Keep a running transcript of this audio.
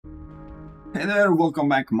Hey there, welcome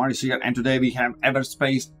back, Marius here, and today we have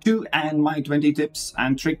Everspace 2 and my 20 tips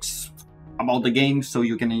and tricks about the game so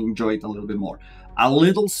you can enjoy it a little bit more. A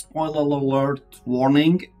little spoiler alert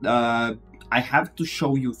warning, I have to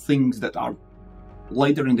show you things that are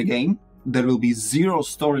later in the game. There will be zero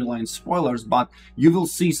storyline spoilers, but you will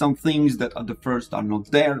see some things that at the first are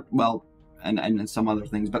not there, well, and some other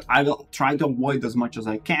things, but I will try to avoid as much as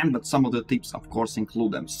I can, but some of the tips of course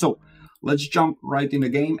include them. So let's jump right in the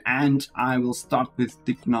game, and I will start with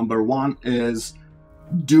tip number 1 is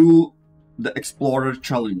do the explorer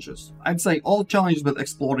challenges. I'd say all challenges, but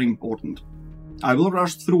explorer important. I will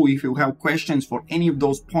rush through. If you have questions for any of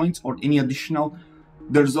those points or any additional,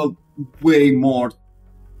 there's a way more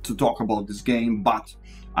to talk about this game, but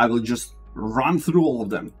I will just run through all of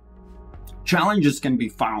them. Challenges can be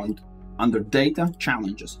found under data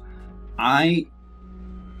challenges. I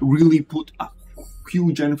really put a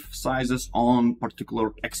huge emphasis on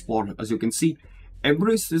particular explorer. As you can see,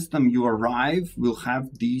 every system you arrive will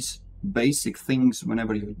have these basic things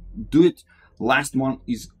whenever you do it. Last one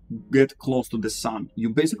is get close to the sun. You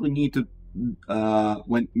basically need to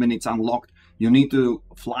when it's unlocked, you need to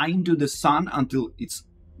fly into the sun until it's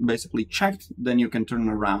basically checked, then you can turn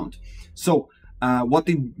around. So what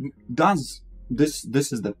it does, this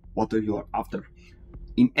is what you are after.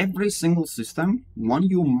 In every single system, when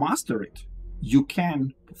you master it, you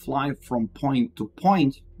can fly from point to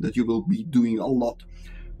point that you will be doing a lot,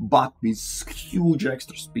 but with huge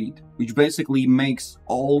extra speed, which basically makes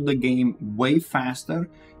all the game way faster.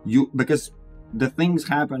 Because the things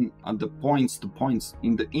happen at the points to points,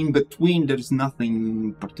 in between there is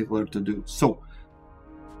nothing particular to do. So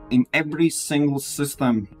in every single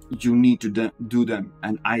system you need to do them,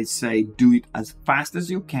 and I say do it as fast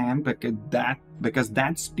as you can, because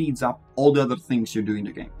that speeds up all the other things you do in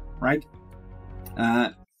the game, right?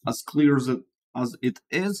 As clear as it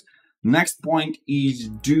is. Next point is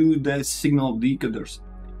do the signal decoders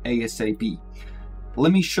ASAP.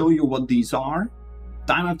 Let me show you what these are.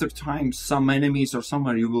 Time after time, some enemies or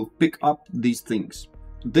somewhere you will pick up these things.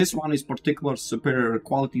 This one is particular superior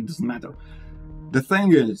quality, doesn't matter. The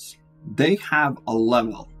thing is, they have a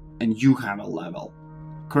level and you have a level.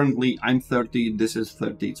 Currently I'm 30, this is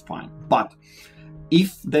 30, it's fine. But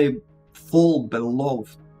if they fall below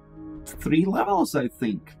 3 levels, I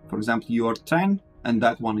think, for example, you are 10 and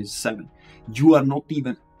that one is 7, you are not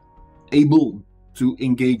even able to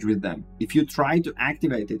engage with them. If you try to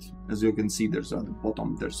activate it, as you can see, there's at the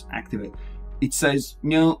bottom, there's activate, it says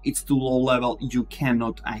no, it's too low level, you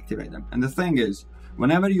cannot activate them. And the thing is,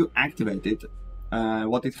 whenever you activate it,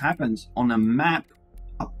 what it happens on a map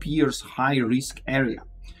appears high risk area.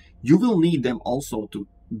 You will need them also to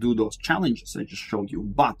do those challenges I just showed you,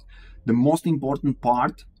 but the most important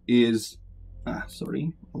part is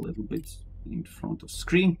sorry, a little bit in front of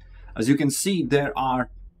screen. As you can see, there are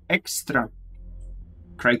extra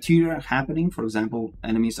criteria happening. For example,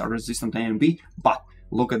 enemies are resistant to A and B, but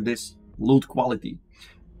look at this loot quality.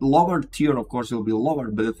 Lower tier of course will be lower,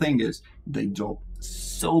 but the thing is, they drop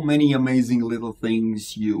so many amazing little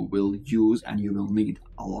things you will use, and you will need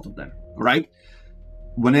a lot of them, right?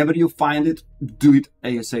 Whenever you find it, do it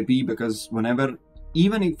ASAP, because whenever,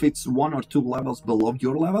 even if it's 1 or 2 levels below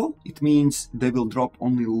your level, it means they will drop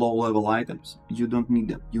only low level items. You don't need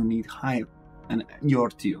them, you need higher and your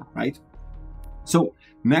tier, right? So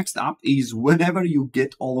next up is, whenever you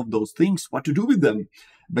get all of those things, what to do with them,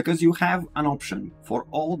 because you have an option for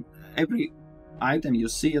every item you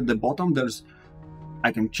see at the bottom.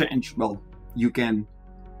 I can change, well, you can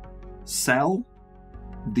sell,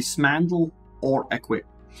 dismantle, or equip.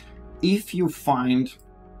 If you find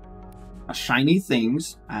a shiny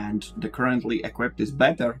things and the currently equipped is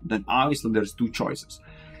better, then obviously there's 2 choices.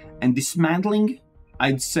 And dismantling,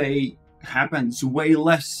 I'd say, happens way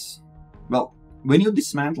less. Well, when you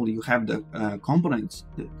dismantle, you have the components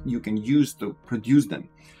that you can use to produce them.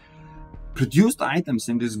 Produced items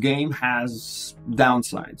in this game has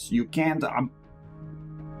downsides. You can't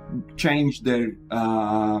change their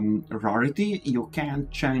rarity, you can't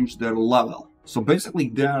change their level. So basically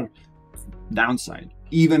they're downside.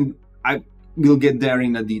 Even I will get there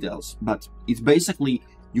in the details, but it's basically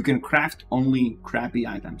you can craft only crappy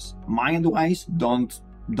items. My advice, don't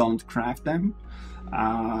craft them.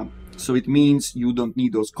 So it means you don't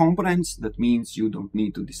need those components. That means you don't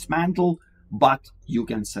need to dismantle, but you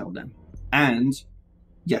can sell them. And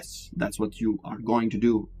yes, that's what you are going to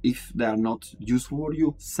do. If they are not useful for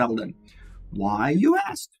you, sell them. Why, you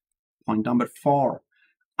ask? Point number 4,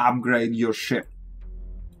 upgrade your ship.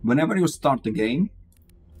 Whenever you start the game,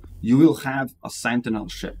 you will have a sentinel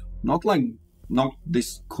ship. Not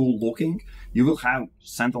this cool looking. You will have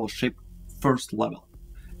sentinel ship 1st level.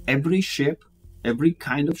 every ship, every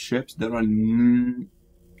kind of ships, there are 9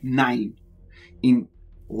 in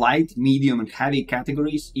light, medium, and heavy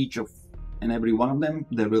categories. Each of and every one of them,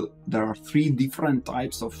 there are 3 different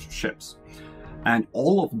types of ships, and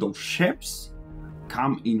all of those ships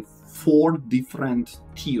come in 4 different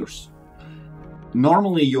tiers.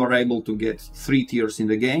 Normally you are able to get 3 tiers in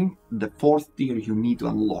the game. The 4th tier you need to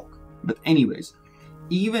unlock. But anyways,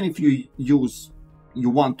 even if you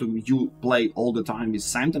want to play all the time with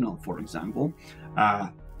Sentinel, for example,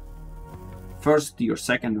 1st tier,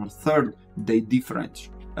 2nd, or 3rd, they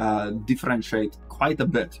differentiate quite a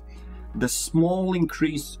bit. The small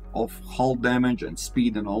increase of hull damage and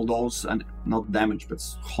speed and all those, and not damage but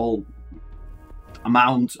hull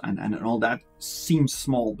amount and all that, seems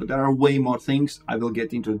small, but there are way more things. I will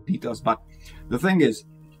get into details, but the thing is,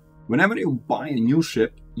 whenever you buy a new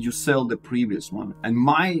ship, you sell the previous one, and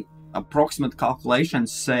my approximate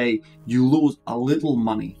calculations say you lose a little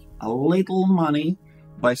money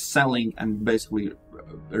by selling and basically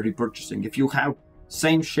repurchasing. If you have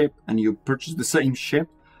same ship and you purchase the same ship,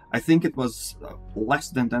 I think it was less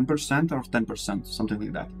than 10% or 10%, something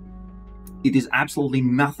like that. It is absolutely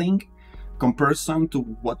nothing comparison to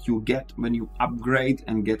what you get when you upgrade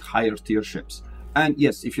and get higher tier ships. And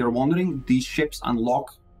yes, if you're wondering, these ships are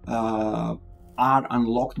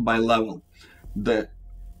unlocked by level.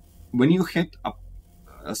 When you hit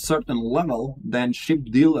a certain level, then ship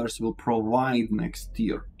dealers will provide next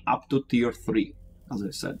tier, up to tier 3, as I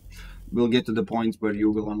said. We'll get to the point where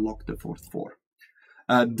you will unlock the 4th 4.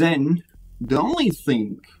 Then, the only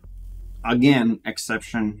thing, again,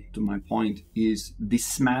 exception to my point, is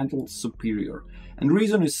Dismantle Superior. And the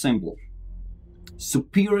reason is simple.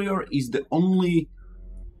 Superior is the only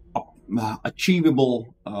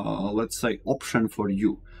achievable, let's say, option for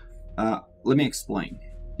you. Let me explain.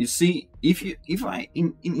 You see,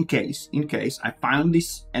 in case I found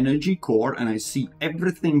this energy core and I see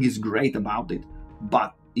everything is great about it,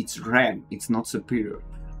 but it's rare, it's not superior.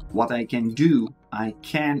 What I can do, I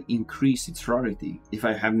can increase its rarity if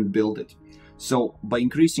I haven't built it. So by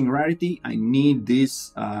increasing rarity, I need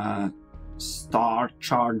this star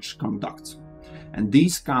charge conducts, and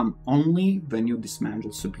these come only when you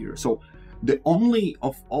dismantle superior. So the only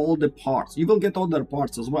of all the parts, you will get other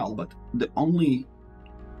parts as well, but the only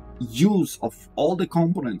use of all the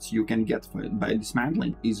components you can get by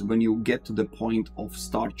dismantling is when you get to the point of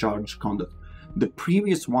star charge conduct. The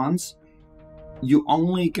previous ones, you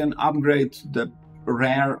only can upgrade the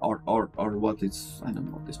rare or what is, I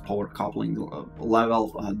don't know, this power coupling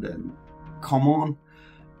level, then common.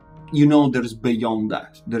 You know, there's beyond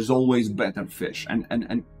that. There's always better fish, and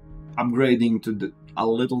upgrading to a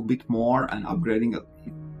little bit more and upgrading it.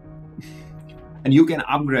 And you can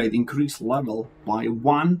upgrade, increase level by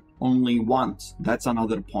only once. That's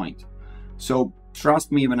another point. So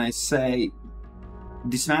trust me when I say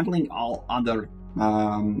dismantling all other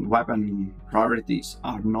weapon rarities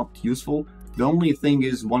are not useful. The only thing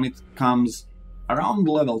is when it comes around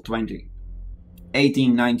level 20,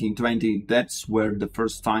 18, 19, 20, that's where the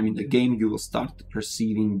first time in the game you will start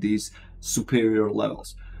receiving these superior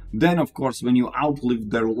levels. Then, of course, when you outlive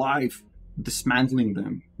their life, dismantling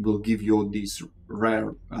them will give you these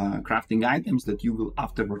rare crafting items that you will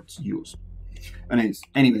afterwards use.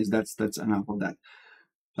 Anyways, that's enough of that.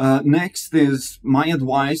 Next is, my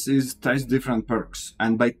advice is test different perks.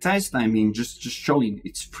 And by test, I mean just showing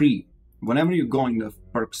it's free. Whenever you go in the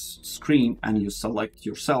perks screen and you select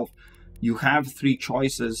yourself, you have 3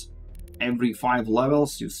 choices every 5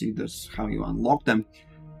 levels. You see this, how you unlock them.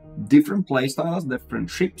 Different playstyles, different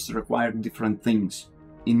ships require different things.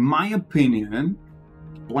 In my opinion,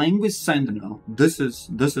 playing with Sentinel, this is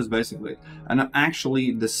basically it. And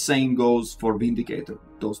actually the same goes for Vindicator.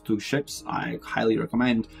 Those 2 ships I highly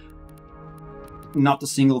recommend. Not a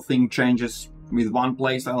single thing changes with one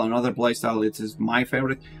playstyle, another playstyle. It is my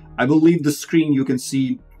favorite. I will leave the screen, you can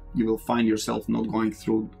see, you will find yourself not going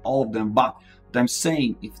through all of them, but I'm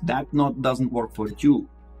saying if that doesn't work for you,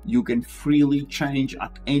 you can freely change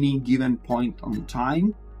at any given point on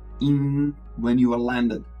time when you are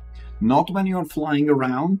landed. Not when you are flying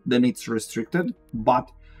around, then it's restricted,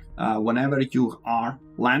 but whenever you are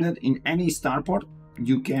landed in any starport,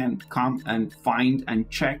 you can come and find and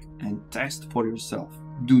check and test for yourself.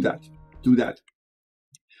 Do that.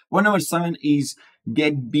 Point number 7 is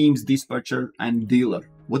get beams, dispatcher, and dealer.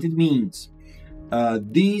 What it means,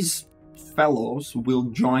 these fellows will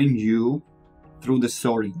join you through the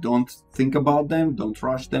story. Don't think about them, don't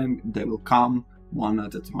rush them, they will come one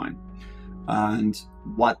at a time. And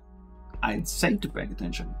what I'd say to pay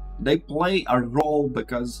attention, they play a role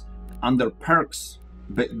because under perks,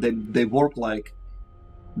 they work like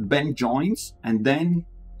bend joints, and then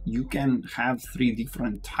you can have 3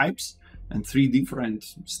 different types and 3 different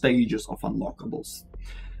stages of unlockables.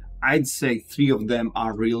 I'd say 3 of them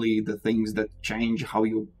are really the things that change how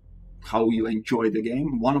you enjoy the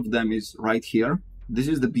game. One of them is right here. This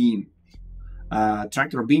is the beam.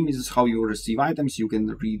 Tractor beam is how you receive items. You can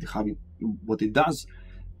read what it does.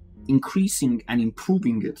 Increasing and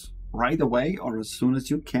improving it right away or as soon as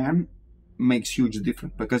you can makes huge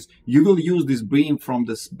difference, because you will use this beam from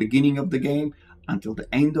the beginning of the game until the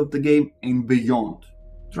end of the game and beyond.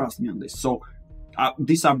 Trust me on this. So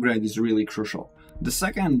this upgrade is really crucial. The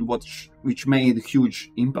second, which made a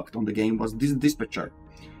huge impact on the game, was this dispatcher.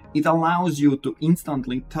 It allows you to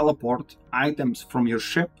instantly teleport items from your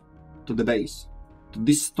ship to the base, to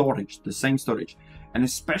this storage, the same storage. And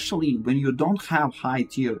especially when you don't have high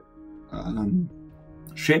tier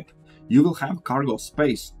ship, you will have cargo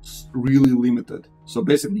space really limited. So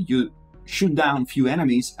basically you shoot down few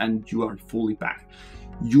enemies and you are fully packed.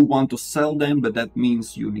 You want to sell them, but that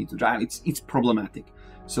means you need to drive. It's problematic.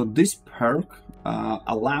 So this perk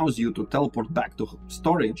allows you to teleport back to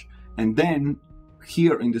storage, and then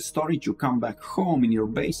here in the storage you come back home in your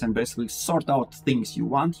base and basically sort out things you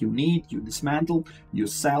want, you need, you dismantle, you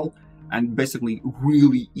sell, and basically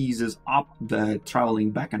really eases up the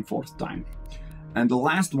traveling back and forth time. And the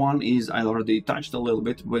last one is, I already touched a little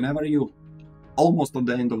bit, whenever you almost at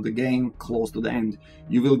the end of the game, close to the end,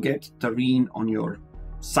 you will get terrain on your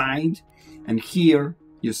side, and here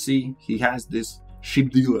you see he has this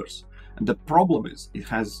ship dealers. And the problem is it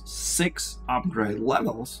has 6 upgrade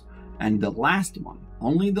levels, and the last one,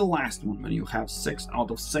 only the last one, when you have 6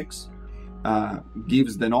 out of 6,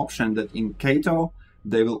 gives the option that in Kato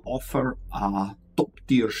they will offer top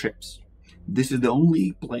tier ships. This is the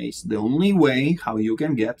only place, the only way how you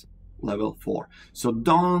can get level 4. So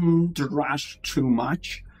don't rush too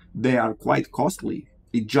much. They are quite costly.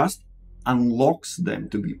 It just unlocks them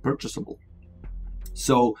to be purchasable.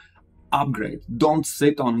 So upgrade. Don't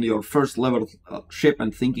sit on your first level ship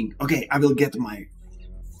and thinking, okay, I will get my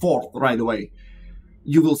 4th right away.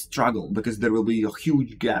 You will struggle because there will be a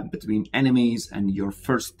huge gap between enemies and your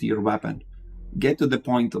first tier weapon. Get to the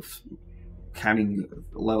point of having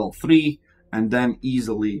level 3 and then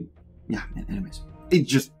easily, yeah, enemies. It's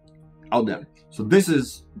just out there. So this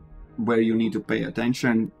is where you need to pay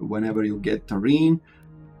attention whenever you get terrain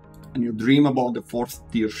and you dream about the 4th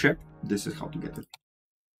tier ship. This is how to get it.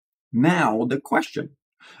 Now the question.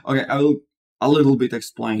 Okay, I will a little bit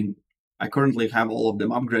explain. I currently have all of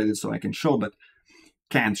them upgraded so I can show, but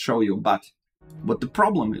can't show you. But what the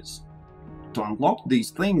problem is, to unlock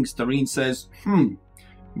these things, terrain says,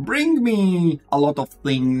 bring me a lot of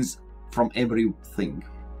things from everything.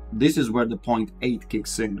 This is where the point 8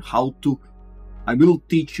 kicks in. I will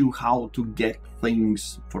teach you how to get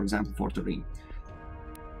things, for example, for terrain.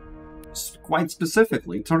 Quite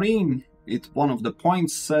specifically, terrain, one of the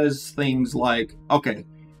points says things like, okay,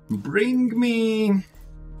 bring me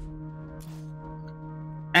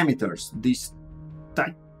emitters, these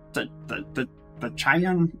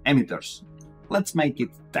Tachian emitters. Let's make it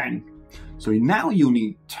 10. So now you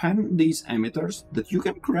need 10 these emitters that you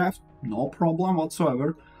can craft, no problem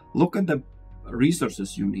whatsoever. Look at the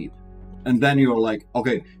resources you need. And then you're like,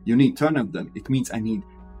 okay, you need 10 of them. It means I need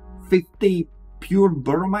 50 pure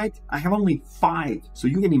bromite. I have only 5. So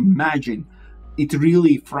you can imagine it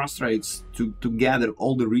really frustrates to gather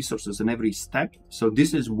all the resources in every step. So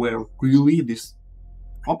this is where really this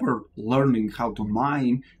proper learning how to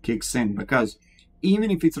mine kicks in, because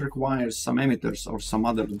even if it requires some emitters or some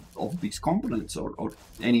other of these components or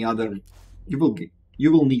any other, you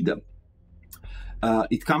will need them.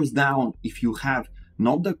 It comes down if you have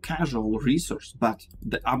not the casual resource, but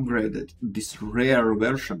the upgraded, this rare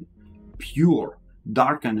version, pure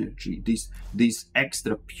dark energy, this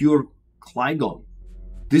extra pure Clygon.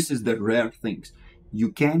 This is the rare things.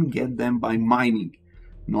 You can get them by mining,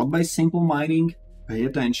 not by simple mining. Pay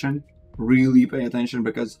attention, really pay attention,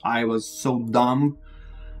 because I was so dumb.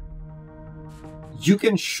 You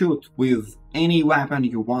can shoot with any weapon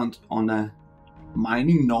you want on a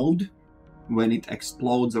mining node. When it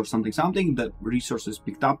explodes or something, the resources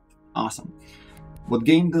picked up, awesome. What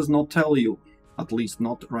game does not tell you, at least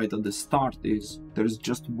not right at the start, is there's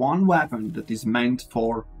just one weapon that is meant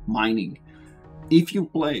for mining. If you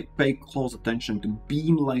pay close attention to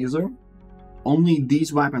beam laser, only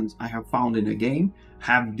these weapons I have found in the game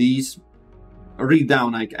have these. Read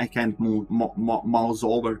down, I can't move mouse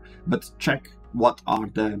over, but check what are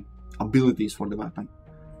the abilities for the weapon.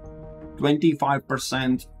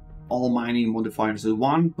 25% all mining modifiers is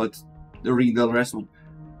 1, but read the rest one.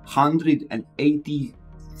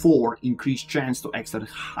 184 increased chance to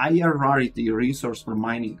extract higher rarity resource for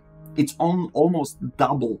mining. it's on almost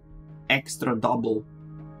double, extra double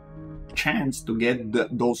chance to get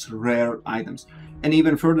those rare items. And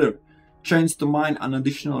even further, chance to mine an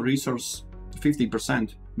additional resource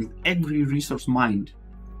 50% with every resource mined.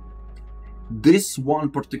 This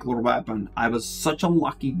one particular weapon, I was such a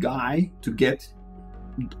lucky guy to get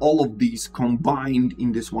all of these combined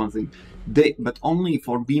in this one thing. But only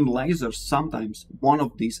for beam lasers, sometimes one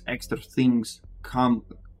of these extra things come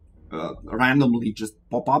randomly, just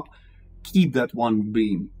pop up. Keep that one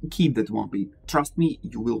beam, keep that one beam. Trust me,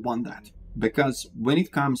 you will want that, because when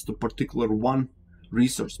it comes to particular one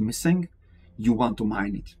resource missing, you want to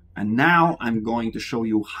mine it. And now I'm going to show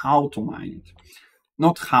you how to mine it.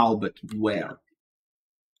 Not how, but where.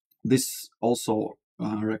 This also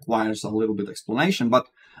requires a little bit explanation, but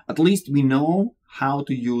at least we know how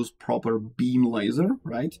to use proper beam laser,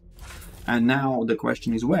 right? And now the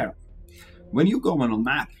question is where. When you go on a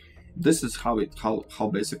map, this is how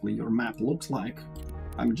basically your map looks like.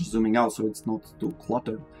 I'm just zooming out so it's not too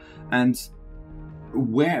cluttered. And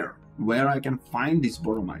where I can find this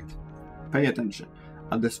boromite. Pay attention.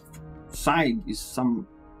 At the side is some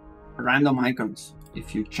random icons.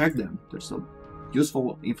 If you check them, there's some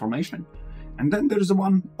useful information. And then there's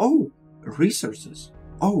one, oh, resources.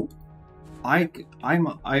 Oh, I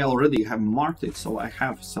already have marked it, so I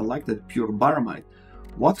have selected pure boromite.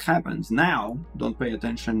 What happens now, don't pay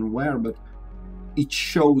attention where, but it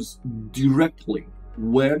shows directly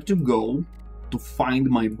where to go to find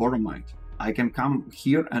my boromite. I can come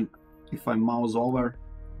here, and if I mouse over,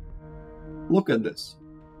 look at this.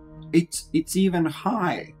 It's even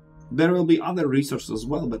high. There will be other resources as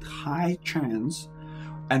well, but high chance.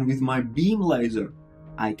 And with my beam laser,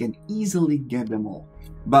 I can easily get them all.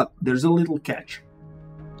 But there's a little catch.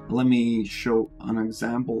 Let me show an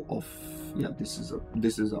example of, yeah, this is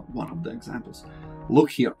one of the examples.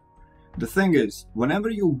 Look here. The thing is, whenever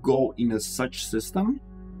you go in a such system,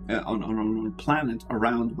 on a planet,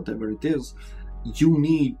 around whatever it is, you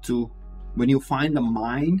need to, when you find a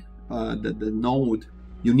mine, the node,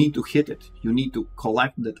 you need to hit it. You need to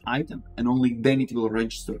collect that item, and only then it will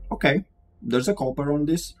register. Okay, there's a copper on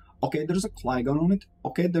this. Okay, there's a Clygon on it.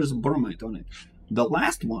 Okay, there's a boromite on it. The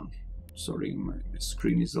last one, sorry, my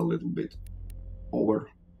screen is a little bit over.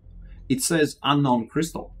 It says unknown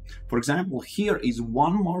crystal. For example, here is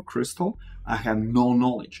one more crystal. I have no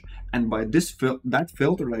knowledge, and by this that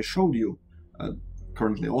filter I showed you,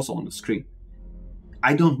 currently also on the screen,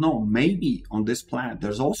 I don't know. Maybe on this planet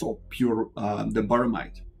there's also pure the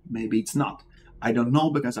boromite. Maybe it's not. I don't know,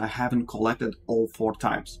 because I haven't collected all 4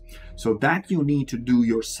 types. So that you need to do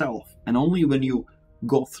yourself, and only when you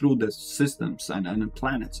go through the systems and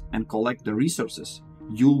planets and collect the resources,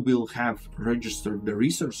 you will have registered the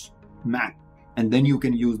resource map, and then you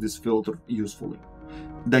can use this filter usefully.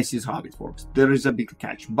 This is how it works. There is a big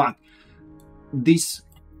catch, but this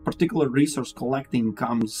particular resource collecting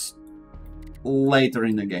comes later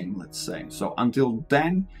in the game, let's say. So until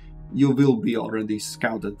then, you will be already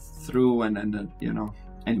scouted through, and you know,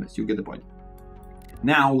 anyways, you get the point.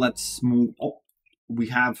 Now let's move up. We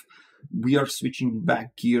are switching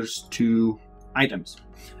back gears to items.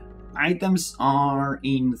 Items are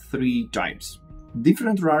in 3 types.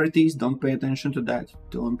 Different rarities, don't pay attention to that.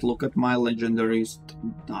 Don't look at my legendaries,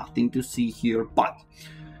 nothing to see here, but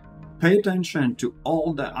pay attention to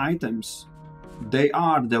all the items. They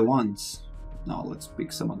are the ones. Now let's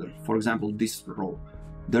pick some other. For example, this row.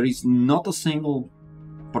 There is not a single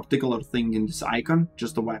particular thing in this icon,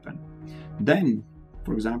 just a weapon. Then,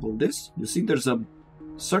 for example, this, you see there's a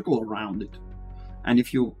circle around it. And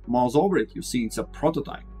if you mouse over it, you see it's a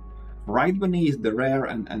prototype. Right beneath the rare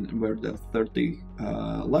and where the 30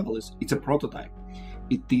 level is, it's a prototype.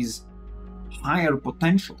 It is higher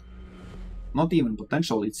potential. Not even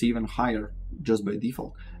potential, it's even higher just by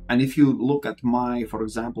default. And if you look at my, for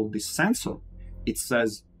example, this sensor, it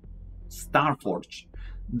says starforged.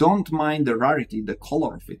 Don't mind the rarity, the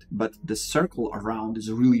color of it, but the circle around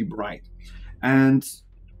is really bright. And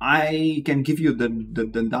I can give you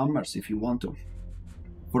the numbers if you want to.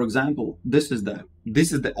 For example, this is the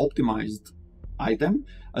optimized item.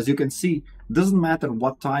 As you can see, doesn't matter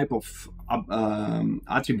what type of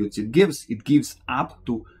attributes it gives up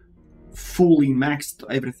to fully maxed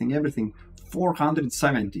everything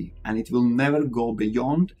 470, and it will never go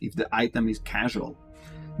beyond if the item is casual.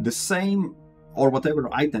 The same, or whatever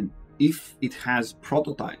item, if it has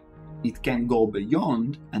prototype, it can go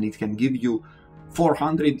beyond, and it can give you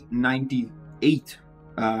 498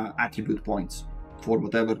 attribute points for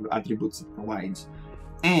whatever attributes it provides.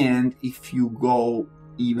 And if you go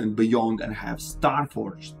even beyond and have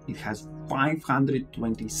starforged, it has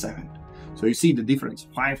 527. So you see the difference.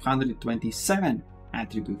 527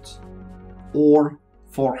 attributes or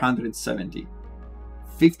 470.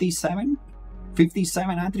 57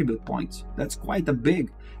 attribute points. That's quite a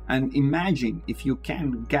big. And imagine if you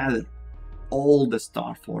can gather all the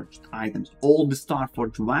starforged items, all the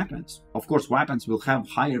starforged weapons. Of course, weapons will have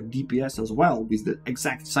higher DPS as well with the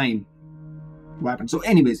exact same weapon. So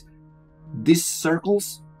anyways, these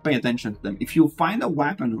circles, pay attention to them. If you find a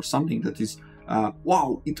weapon or something that is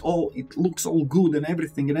wow, it looks all good and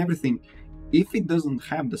everything, if it doesn't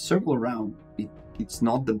have the circle around, it's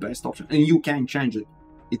not the best option, and you can change it.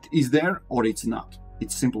 It is there or it's not.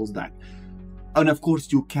 It's simple as that. And of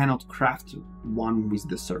course, you cannot craft one with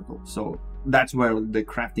the circle, so that's where the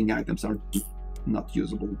crafting items are not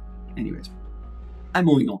usable. Anyways, I'm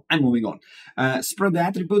moving on. Spread the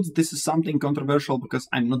attributes. This is something controversial because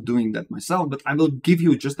I'm not doing that myself, but I will give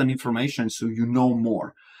you just an information so you know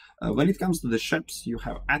more. When it comes to the ships, you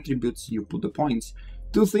have attributes, you put the points.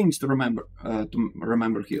 Two things to remember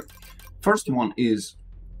here. First one is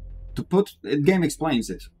to put, the game explains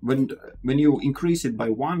it. When you increase it by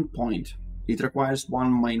 1 point, it requires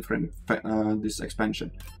 1 mainframe, this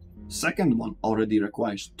expansion. Second one already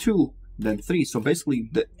requires 2, then 3. So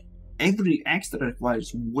basically, every extra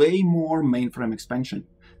requires way more mainframe expansion.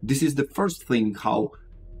 This is the first thing, how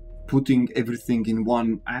putting everything in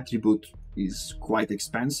one attribute is quite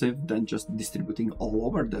expensive than just distributing all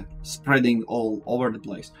over spreading all over the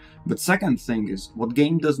place. But second thing is, what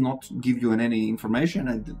game does not give you any information,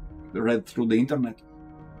 I read through the internet.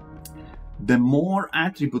 The more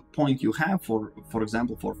attribute point you have, for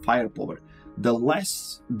example, for firepower, the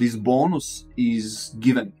less this bonus is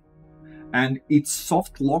given, and it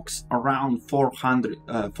soft locks around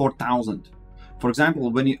 4,000. For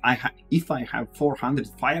example, if I have 400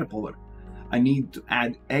 firepower, I need to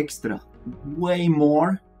add extra, way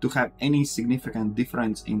more, to have any significant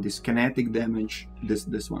difference in this kinetic damage,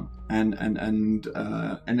 this one, and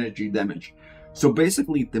energy damage. So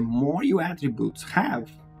basically, the more you attributes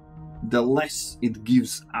have, the less it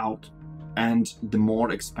gives out and the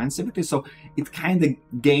more expensive it is. So it kind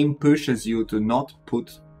of game pushes you to not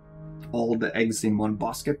put all the eggs in one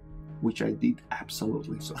basket, which I did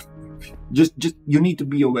absolutely. So just you need to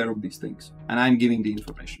be aware of these things, and I'm giving the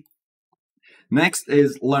information. Next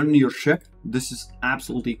is learn your ship. This is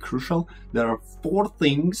absolutely crucial. There are 4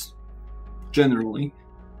 things generally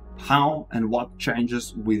how and what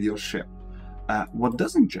changes with your ship. What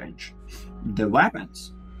doesn't change? The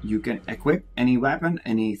weapons. You can equip any weapon,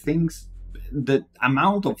 any things. The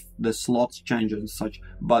amount of the slots changes and such,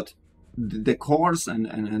 but the cores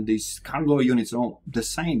and these cargo units are all the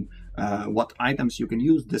same. What items you can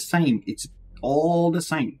use, the same. It's all the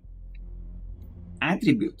same.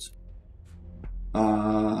 Attributes,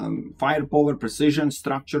 firepower, precision,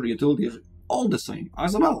 structure, utilities, all the same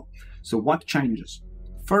as well. So what changes?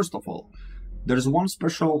 First of all, there's one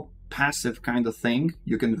special passive kind of thing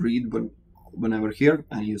you can read whenever here,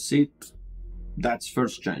 and you see it. That's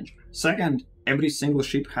first change. Second, every single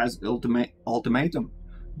ship has ultimatum.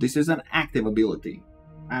 This is an active ability.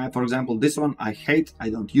 For example, this one I hate, I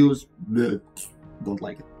don't use, don't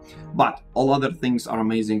like it. But all other things are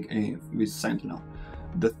amazing with Sentinel.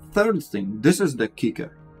 The third thing, this is the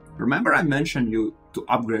kicker. Remember I mentioned you to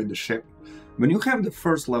upgrade the ship. When you have the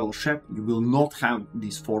first level ship, you will not have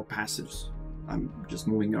these 4 passives. I'm just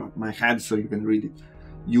moving my head so you can read it.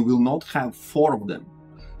 You will not have 4 of them.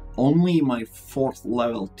 Only my 4th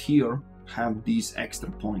level tier have these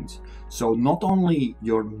extra points. So not only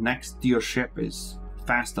your next tier ship is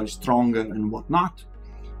faster, stronger and whatnot,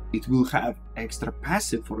 it will have extra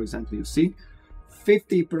passive. For example, you see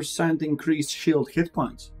 50% increased shield hit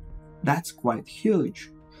points. That's quite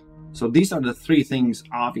huge. So these are the 3 things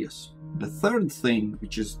obvious. The third thing,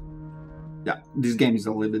 which is, yeah, this game is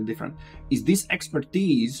a little bit different, is this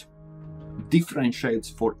expertise differentiates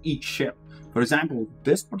for each ship. For example,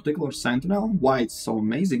 this particular Sentinel, why it's so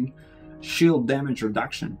amazing, shield damage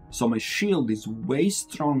reduction. So my shield is way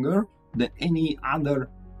stronger than any other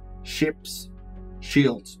ship's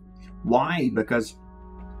shields. Why? Because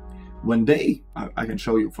when I can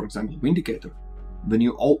show you, for example, Vindicator. When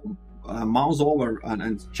you mouse over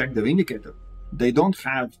and check the Vindicator, they don't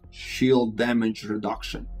have shield damage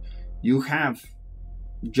reduction. You have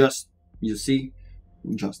just, you see,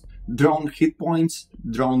 just drone hit points,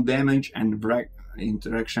 drone damage, and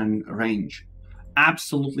interaction range.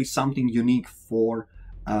 Absolutely something unique for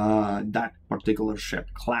that particular ship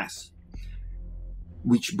class.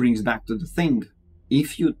 Which brings back to the thing,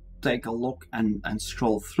 if you take a look and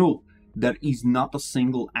scroll through, there is not a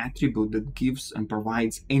single attribute that gives and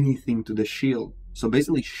provides anything to the shield. So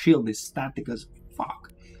basically shield is static as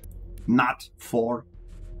fuck. Not for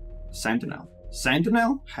Sentinel.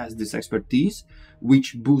 Sentinel has this expertise,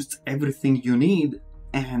 which boosts everything you need,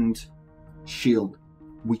 and shield,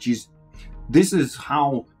 which is, this is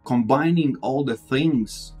how combining all the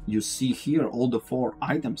things you see here, all the 4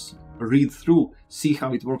 items, read through, see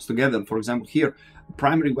how it works together. For example, here,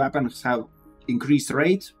 primary weapons have increased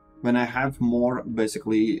rate when I have more,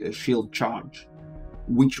 basically, shield charge,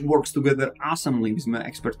 which works together awesomely with my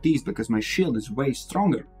expertise because my shield is way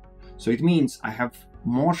stronger. So it means I have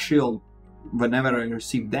more shield whenever I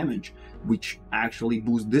receive damage, which actually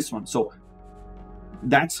boosts this one. So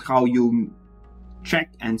that's how you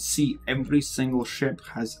check and see every single ship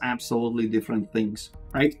has absolutely different things,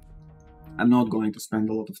 right? I'm not going to spend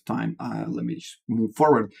a lot of time. Let me move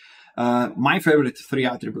forward. My favorite 3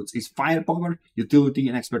 attributes is firepower, utility,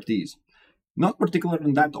 and expertise. Not particular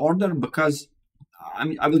in that order because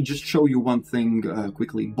I will just show you one thing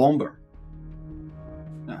quickly. Bomber.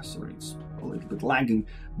 Sorry, it's a little bit lagging.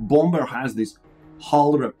 Bomber has this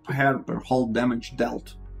hull repair per hull damage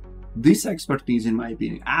dealt. This expertise, in my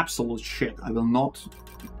opinion, absolute shit. I will not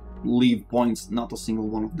leave points, not a single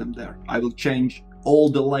one of them there. I will change all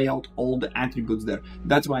the layout, all the attributes there.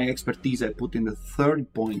 That's why expertise I put in the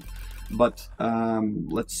 3rd point. But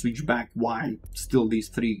let's switch back. Why still these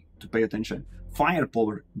 3 to pay attention?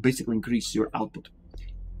 Firepower basically increases your output.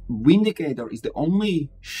 Vindicator is the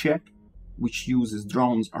only ship which uses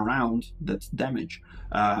drones around that damage.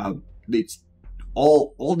 It's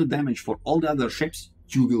all the damage for all the other ships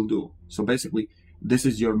you will do. So basically, this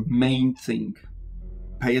is your main thing.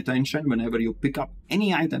 Pay attention whenever you pick up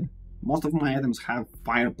any item. Most of my items have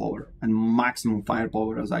firepower and maximum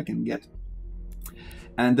firepower as I can get.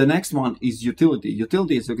 And the next one is utility.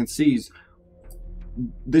 Utility, as you can see, is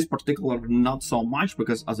this particular not so much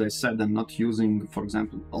because, as I said, I'm not using, for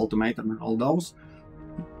example, ultimatum and all those.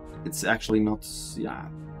 It's actually not, yeah,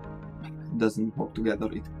 it doesn't work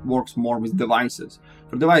together. It works more with devices.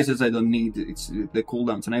 For devices, I don't need it's the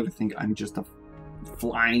cooldowns and everything. I'm just a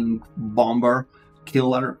flying bomber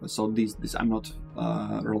killer, so this I'm not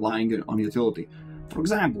relying on utility. For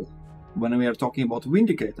example, when we are talking about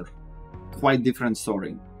Vindicator, quite different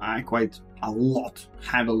story. I quite a lot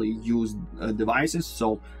heavily used devices,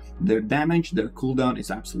 so their damage, their cooldown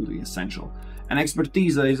is absolutely essential. And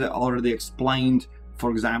expertise, as I already explained, for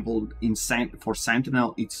example, for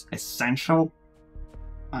Sentinel, it's essential.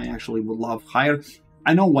 I actually would love higher.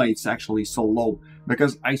 I know why it's actually so low,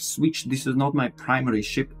 because I switched. This is not my primary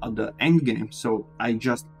ship at the end game, so I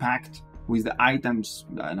just packed with the items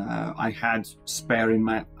that I had spare in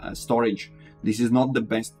my storage. This is not the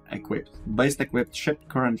best equipped. Best equipped ship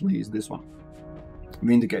currently is this one,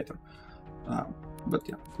 Vindicator. But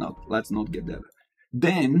yeah, no, let's not get there.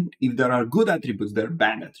 Then, if there are good attributes, there are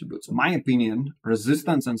bad attributes. In my opinion,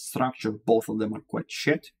 resistance and structure, both of them are quite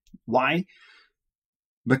shit. Why?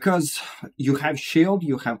 Because you have shield,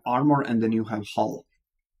 you have armor, and then you have hull.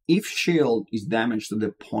 If shield is damaged to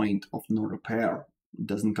the point of no repair, it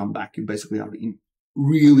doesn't come back, you basically are in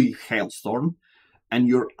really hailstorm, and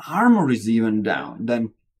your armor is even down,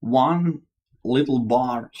 then one little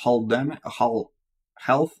bar hull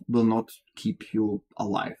health will not keep you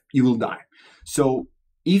alive. You will die. So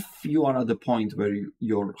if you are at the point where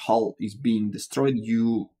your hull is being destroyed,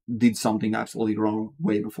 you did something absolutely wrong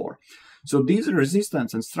way before. So these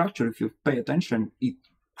resistance and structure, if you pay attention, it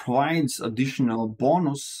provides additional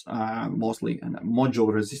bonus, mostly, and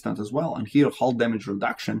module resistance as well. And here, hull damage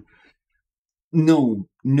reduction. No,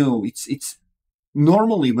 it's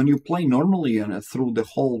normally when you play normally and through the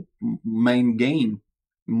whole main game,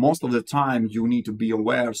 most of the time you need to be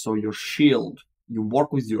aware. So your shield, you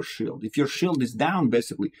work with your shield. If your shield is down,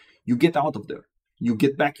 basically, you get out of there. You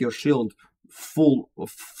get back your shield full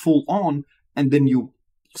on, and then you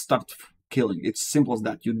start killing. It's simple as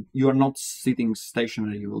that. You are not sitting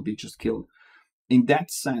stationary. You will be just killed. In that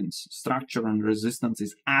sense, structure and resistance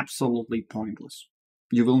is absolutely pointless.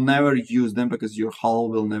 You will never use them because your hull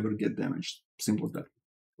will never get damaged. Simple as that.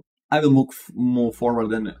 I will move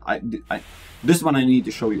forward, and this one I need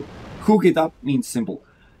to show you. Hook it up means simple.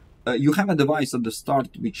 You have a device at the start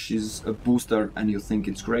which is a booster and you think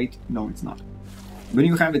it's great. No, it's not. When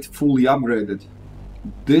you have it fully upgraded,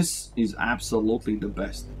 this is absolutely the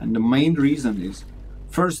best. And the main reason is,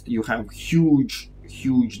 first, you have huge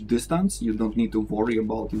distance. You don't need to worry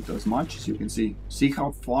about it as much. As you can see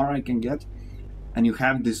how far I can get. And you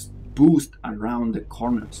have this boost around the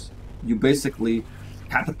corners. You basically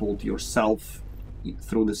catapult yourself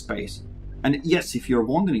through the space. And yes, if you're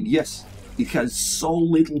wondering, yes, it has so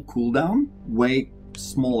little cooldown, way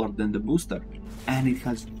smaller than the booster, and it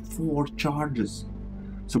has 4 charges.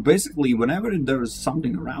 So basically, whenever there's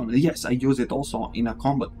something around, yes, I use it also in a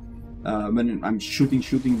combat. when I'm shooting,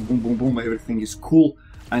 boom, boom, boom, everything is cool,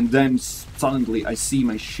 and then suddenly I see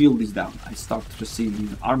my shield is down. I start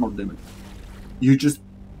receiving armor damage. You just,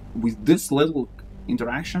 with this little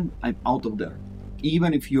interaction, I'm out of there.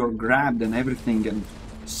 Even if you're grabbed and everything and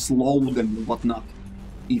slowed and whatnot,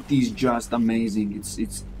 it is just amazing.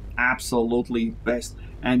 It's absolutely best.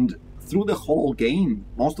 And through the whole game,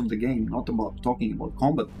 most of the game, not about talking about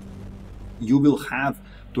combat, you will have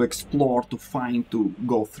to explore, to find, to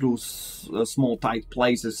go through small tight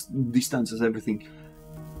places, distances, everything.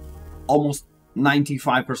 Almost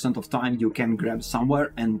 95% of time you can grab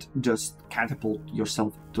somewhere and just catapult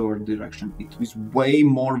yourself toward direction. It is way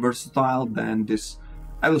more versatile than this.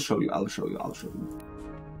 I will show you.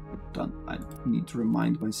 Done. I need to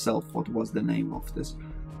remind myself what was the name of this.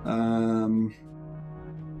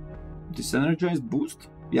 Disenergized boost?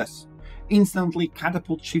 Yes. Instantly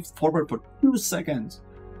catapult shifts forward for 2 seconds.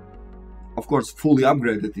 Of course, fully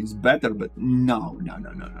upgraded is better, but no.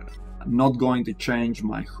 I'm not going to change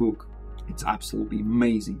my hook. It's absolutely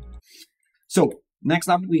amazing. So, next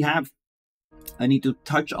up we have, I need to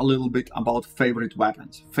touch a little bit about favorite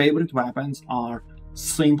weapons. Favorite weapons are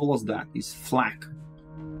simple as that, is Flak.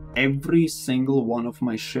 Every single one of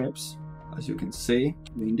my ships, as you can see,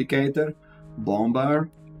 the indicator, bomber,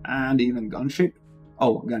 and even gunship.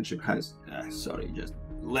 Oh, gunship has, just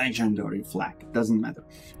legendary Flak, doesn't matter.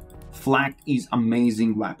 Flak is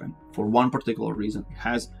amazing weapon for one particular reason. It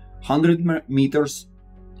has 100 meters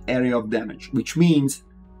area of damage, which means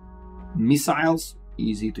missiles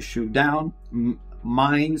easy to shoot down,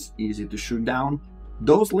 mines easy to shoot down.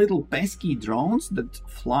 Those little pesky drones that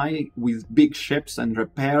fly with big ships and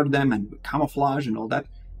repair them and camouflage and all that,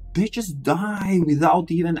 they just die without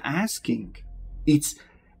even asking. It's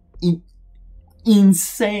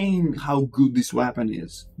insane how good this weapon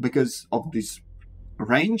is because of this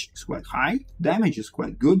range is quite high, damage is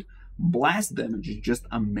quite good, blast damage is just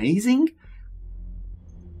amazing.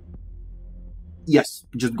 Yes,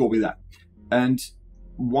 just go with that. And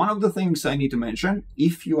one of the things I need to mention,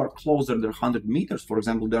 if you are closer than 100 meters, for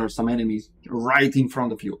example, there are some enemies right in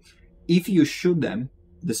front of you. If you shoot them,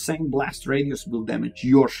 the same blast radius will damage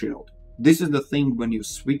your shield. This is the thing when you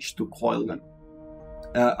switch to coil gun.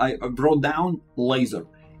 I brought down laser.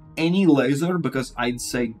 Any laser, because I'd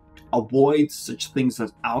say avoid such things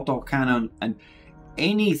as autocannon and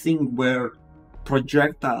anything where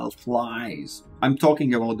projectile flies. I'm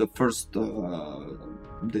talking about the first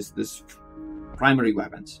this primary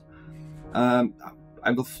weapons.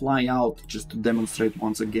 I will fly out just to demonstrate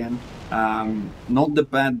once again, not the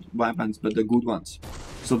bad weapons but the good ones.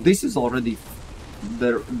 So this is already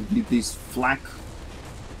there. These Flak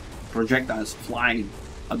projectiles fly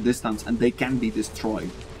a distance and they can be destroyed,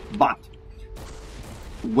 but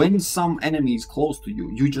when some enemy is close to you,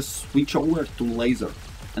 you just switch over to laser.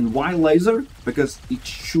 And why laser? Because it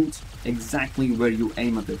shoots exactly where you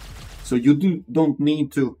aim at it. So you don't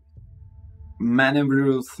need to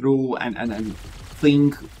maneuver through and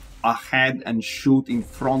think ahead and shoot in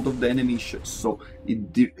front of the enemy. So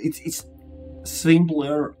it's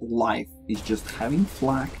simpler life. It's just having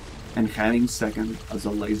Flak and having second as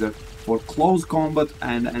a laser for close combat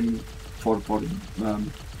and for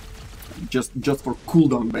just for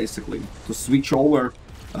cooldown, basically, to switch over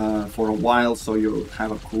for a while so you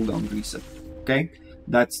have a cooldown reset. Okay,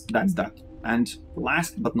 that's that. And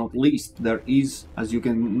last but not least, there is, as you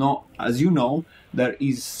know, there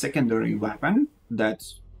is secondary weapon that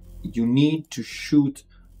you need to shoot.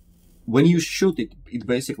 When you shoot it, it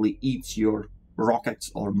basically eats your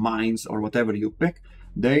rockets or mines or whatever you pick.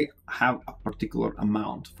 They have a particular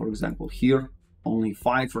amount. For example, here only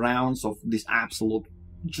 5 rounds of this absolute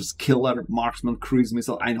just killer marksman cruise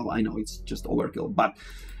missile. I know it's just overkill, but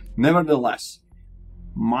nevertheless,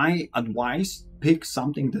 my advice, pick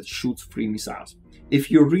something that shoots 3 missiles.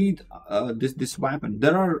 If you read this weapon,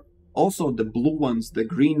 there are also the blue ones, the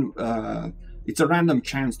green. It's a random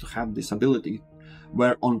chance to have this ability,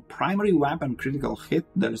 where on primary weapon critical hit,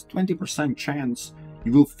 there's 20% chance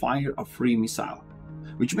you will fire a free missile,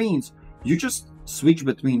 which means you just switch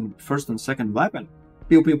between first and second weapon.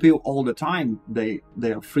 Pew pew pew all the time. They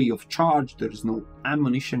are free of charge. There is no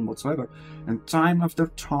ammunition whatsoever, and time after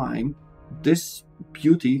time, this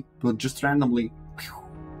beauty will just randomly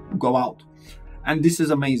go out. And this is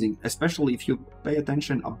amazing, especially if you pay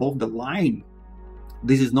attention above the line.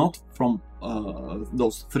 This is not from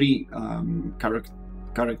those 3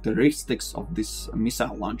 characteristics of this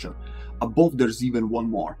missile launcher. Above, there's even one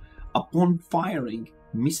more. Upon firing,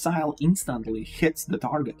 missile instantly hits the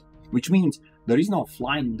target, which means there is no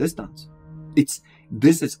flying distance.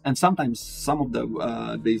 And sometimes some of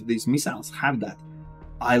the these missiles have that.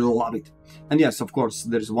 I love it. And yes, of course,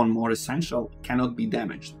 there's one more essential: cannot be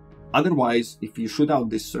damaged. Otherwise, if you shoot out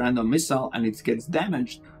this random missile and it gets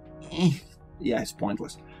damaged, yeah, it's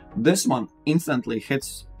pointless. This one instantly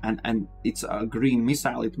hits, and it's a green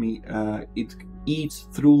missile. It eats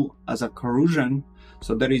through as a corrosion,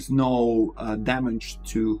 so there is no damage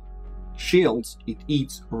to shields. It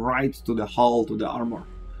eats right to the hull, to the armor,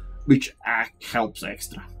 which helps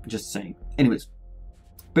extra, just saying. Anyways,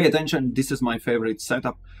 pay attention, this is my favorite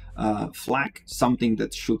setup. Flak, something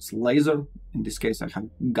that shoots laser. In this case I have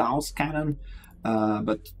Gauss cannon,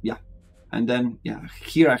 but yeah. And then yeah,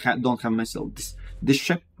 here I don't have missile. This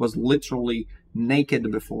ship was literally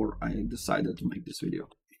naked before I decided to make this video.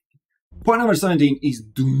 Point number 17 is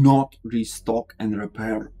do not restock and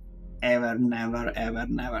repair. Ever, never, ever,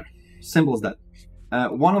 never. Simple as that.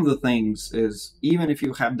 One of the things is, even if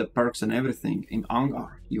you have the perks and everything in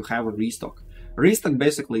Hangar, you have a restock. Restock,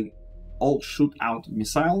 basically all shoot out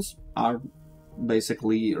missiles are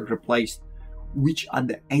basically replaced, which at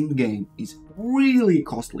the end game is really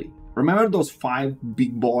costly. Remember those 5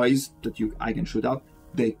 big boys that I can shoot out?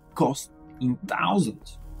 They cost in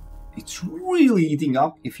thousands. It's really eating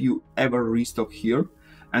up if you ever restock here.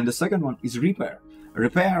 And the second one is repair.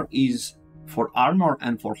 Repair is for armor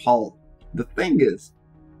and for hull. The thing is,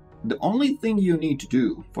 the only thing you need to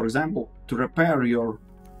do, for example, to repair your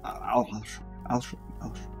I'll show.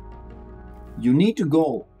 You need to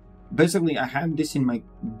go, basically I have this in my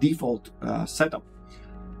default setup.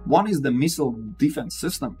 One is the missile defense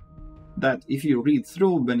system, that if you read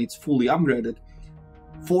through when it's fully upgraded,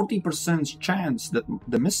 40% chance that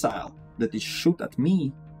the missile that is shot at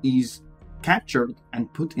me is captured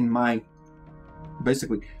and put in my,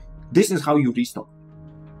 basically, this is how you restock.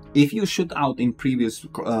 If you shoot out in previous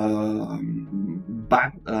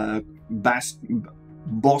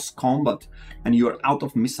boss combat and you are out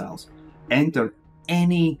of missiles, enter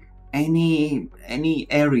any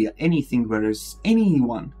area, anything where there's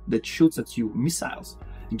anyone that shoots at you missiles,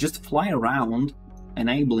 and just fly around,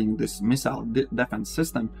 enabling this missile defense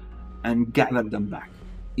system, and gather them back.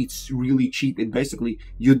 It's really cheap. It basically,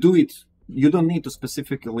 you do it, you don't need to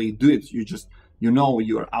specifically do it, you know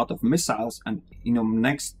you're out of missiles, and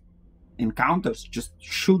next encounters just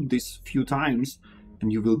shoot this few times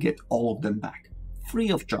and you will get all of them back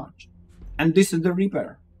free of charge. And this is the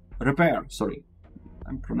repair, sorry,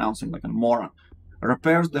 I'm pronouncing like a moron.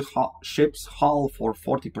 Repairs the ship's hull for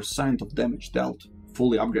 40% of damage dealt,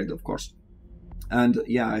 fully upgraded of course. And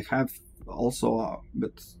yeah, I have also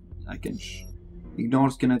but I can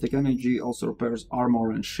ignores kinetic energy, also repairs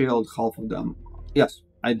armor and shield, half of them. Yes,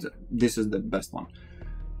 this is the best one.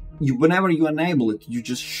 Whenever you enable it, you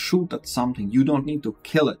just shoot at something. You don't need to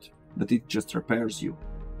kill it, but it just repairs you.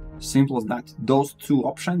 Simple as that. Those 2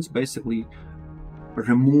 options basically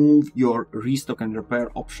remove your restock and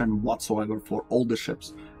repair option whatsoever for all the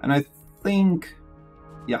ships. And I think,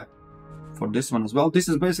 yeah, for this one as well, this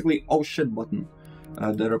is basically oh shit button,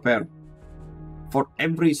 the repair. For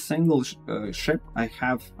every single ship, I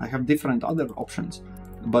have different other options,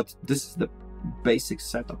 but this is the basic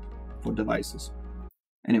setup for devices.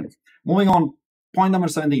 Anyway, moving on, point number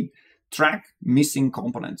 17, track missing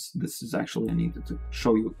components. This is actually I needed to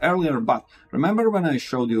show you earlier, but remember when I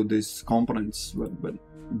showed you these components, when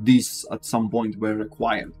these at some point were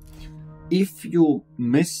required. If you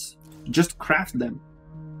miss, just craft them,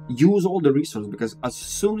 use all the resources, because as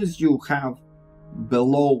soon as you have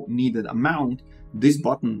below needed amount, this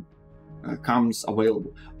button comes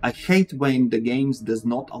available. I hate when the games does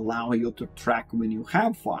not allow you to track when you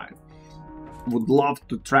have 5. Would love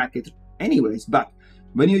to track it anyways, but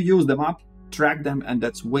when you use them up, track them, and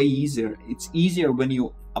that's way easier. It's easier when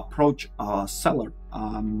you approach a seller,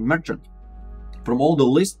 merchant. From all the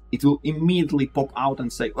list, it will immediately pop out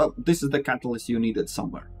and say, well, this is the catalyst you needed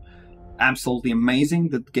somewhere. Absolutely amazing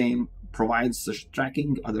that game provides such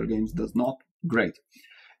tracking, other games does not. Great.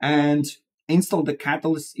 And install the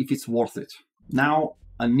catalyst if it's worth it. Now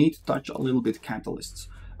I need to touch a little bit catalysts.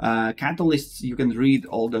 Catalysts, you can read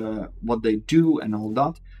all what they do and all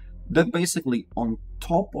that. That basically on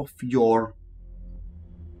top of your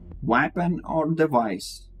weapon or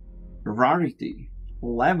device, rarity,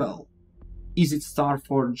 level, is it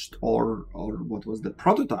starforged or what was the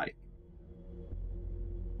prototype?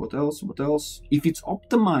 What else? If it's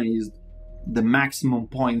optimized, the maximum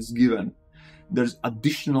points given, there's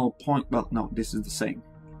additional point. Well, no, this is the same.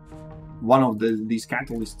 One of these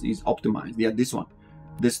catalysts is optimized. Yeah, this one.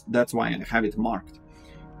 That's why I have it marked.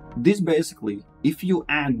 This basically, if you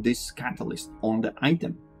add this catalyst on the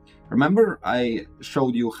item, remember I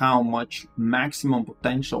showed you how much maximum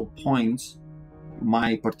potential points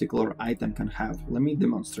my particular item can have. Let me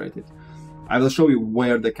demonstrate it. I will show you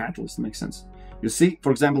where the catalyst makes sense. You see,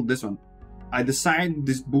 for example, this one. I decide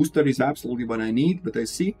this booster is absolutely what I need, but you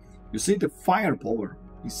see the firepower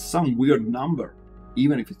is some weird number,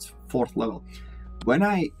 even if it's 4th level. When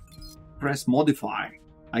I press modify,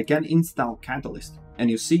 I can install catalyst. And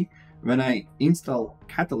you see, when I install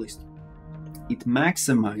catalyst, it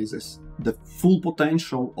maximizes the full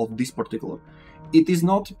potential of this particular. It is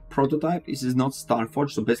not prototype, it is not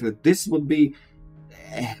starforged, so basically this would be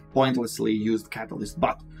pointlessly used catalyst,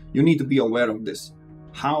 but you need to be aware of this.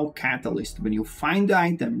 How catalyst, when you find the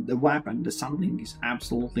item, the weapon, the something is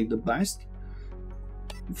absolutely the best.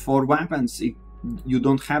 For weapons, you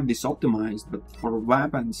don't have this optimized, but for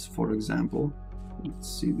weapons, for example, let's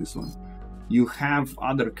see this one, you have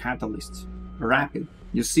other catalysts. Rapid,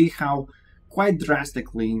 you see how quite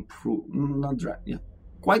drastically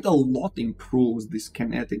quite a lot improves this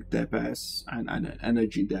kinetic DPS and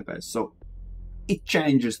energy DPS. So it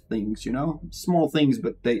changes things, you know, small things,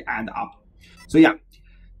 but they add up. So yeah,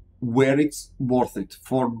 where it's worth it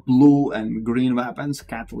for blue and green weapons,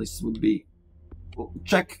 catalysts would be,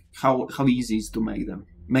 check how easy it is to make them.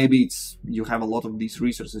 Maybe it's you have a lot of these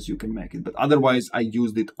resources, you can make it, but otherwise I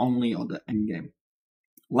used it only on the end game.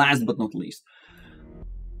 Last but not least,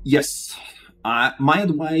 yes, my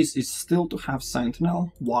advice is still to have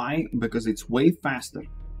Sentinel. Why? Because it's way faster.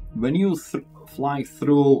 When you fly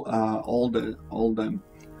through all the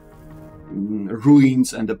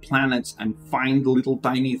ruins and the planets and find little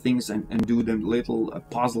tiny things and do the little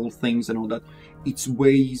puzzle things and all that, it's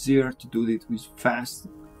way easier to do it with fast,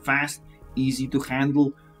 easy to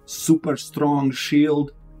handle, super strong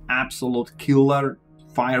shield, absolute killer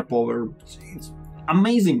firepower. It's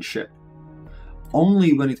amazing ship.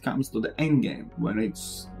 Only when it comes to the end game, when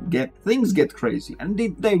things get crazy, and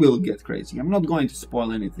they will get crazy. I'm not going to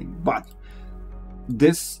spoil anything, but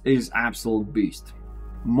this is absolute beast.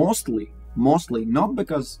 Mostly not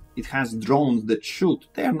because it has drones that shoot.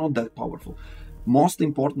 They are not that powerful. Most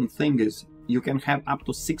important thing is you can have up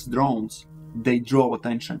to 6 drones. They draw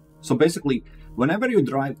attention. So basically, whenever you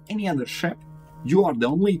drive any other ship, you are the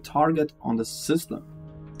only target on the system.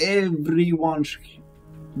 Everyone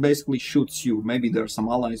basically shoots you. Maybe there are some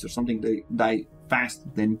allies or something, they die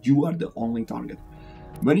fast, then you are the only target.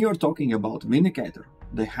 When you're talking about Vindicator,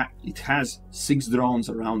 it has 6 drones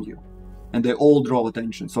around you and they all draw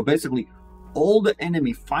attention. So basically all the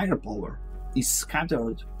enemy firepower is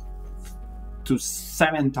scattered to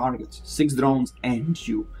 7 targets, 6 drones and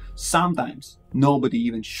you. Sometimes nobody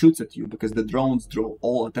even shoots at you because the drones draw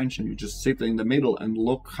all attention. You just sit in the middle and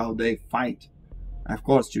look how they fight. Of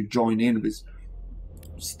course you join in with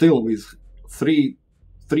three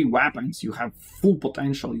weapons, you have full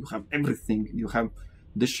potential, you have everything. You have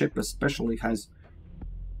this ship especially has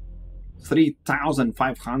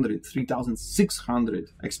 3,500, 3,600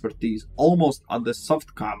 expertise, almost at the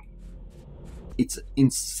soft cap. It's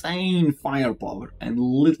insane firepower and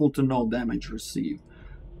little to no damage received.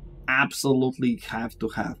 Absolutely have to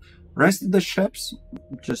have. Rest of the ships,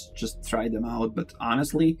 just try them out, but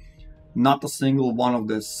honestly, not a single one of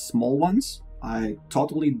the small ones I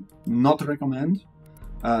totally not recommend.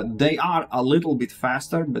 They are a little bit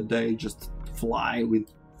faster, but they just fly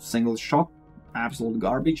with single shot. Absolute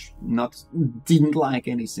garbage. Didn't like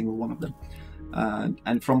any single one of them.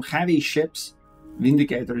 And from heavy ships,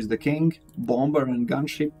 Vindicator is the king. Bomber and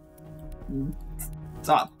gunship,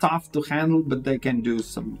 tough to handle, but they can do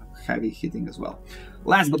some heavy hitting as well.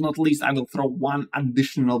 Last but not least, I will throw one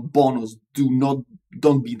additional bonus.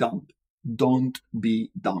 Don't be dumb. Don't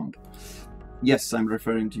be dumb. Yes, I'm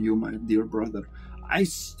referring to you, my dear brother. I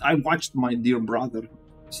watched my dear brother,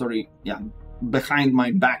 sorry, yeah, behind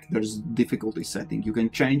my back there's difficulty setting. You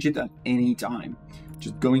can change it at any time.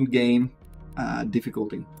 Just go in game,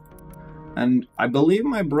 difficulty. And I believe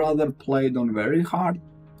my brother played on very hard.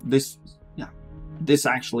 This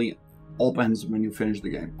actually opens when you finish the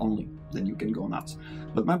game only, then you can go nuts.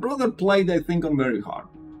 But my brother played, I think, on very hard.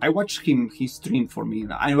 I watched him, he streamed for me,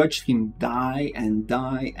 and I watched him die and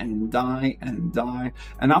die and die and die,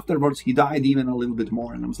 and afterwards he died even a little bit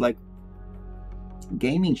more, and I was like,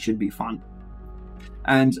 gaming should be fun.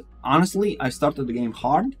 And honestly, I started the game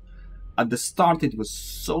hard. At the start it was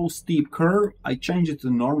so steep curve, I changed it to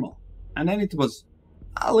normal, and then it was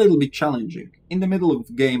a little bit challenging. In the middle of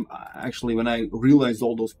the game, actually, when I realized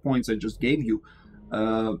all those points I just gave you,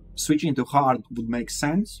 switching to hard would make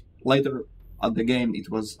sense. Later at the game it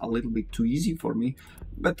was a little bit too easy for me,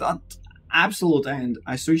 but at absolute end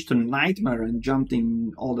I switched to nightmare and jumped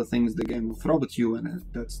in all the things the game will throw at you, and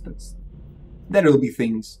there will be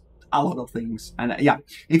things, a lot of things. And yeah,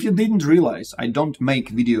 if you didn't realize, I don't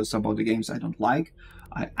make videos about the games I don't like.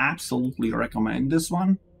 I absolutely recommend this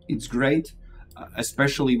one. It's great.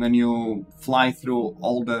 especially when you fly through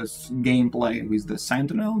all the gameplay with the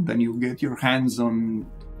Sentinel, then you get your hands on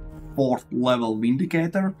 4th level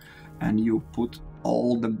Vindicator and you put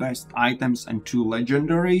all the best items and 2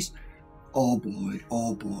 legendaries. Oh boy,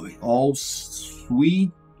 oh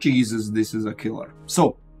sweet Jesus, this is a killer.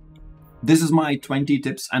 So this is my 20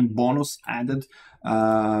 tips and bonus added.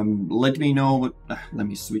 Let me know. Let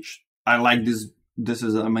me switch. I like this. This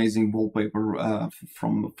is an amazing wallpaper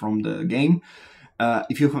from the game.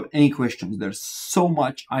 If you have any questions, there's so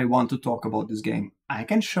much I want to talk about this game. I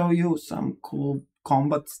can show you some cool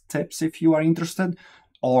combat tips if you are interested,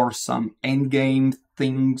 or some endgame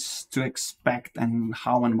things to expect and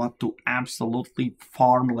how and what to absolutely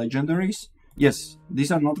farm legendaries. Yes,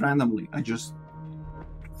 these are not randomly. I just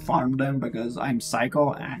farm them because I'm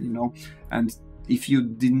psycho, and you know. And if you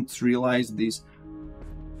didn't realize this,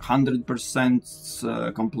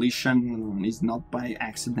 100% completion is not by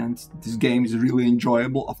accident. This game is really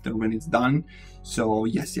enjoyable after when it's done. So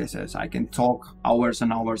yes, I can talk hours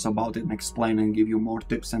and hours about it and explain and give you more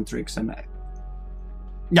tips and tricks, and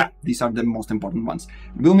yeah, these are the most important ones.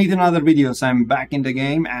 We'll meet in other videos. I'm back in the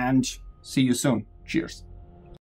game and see you soon. Cheers.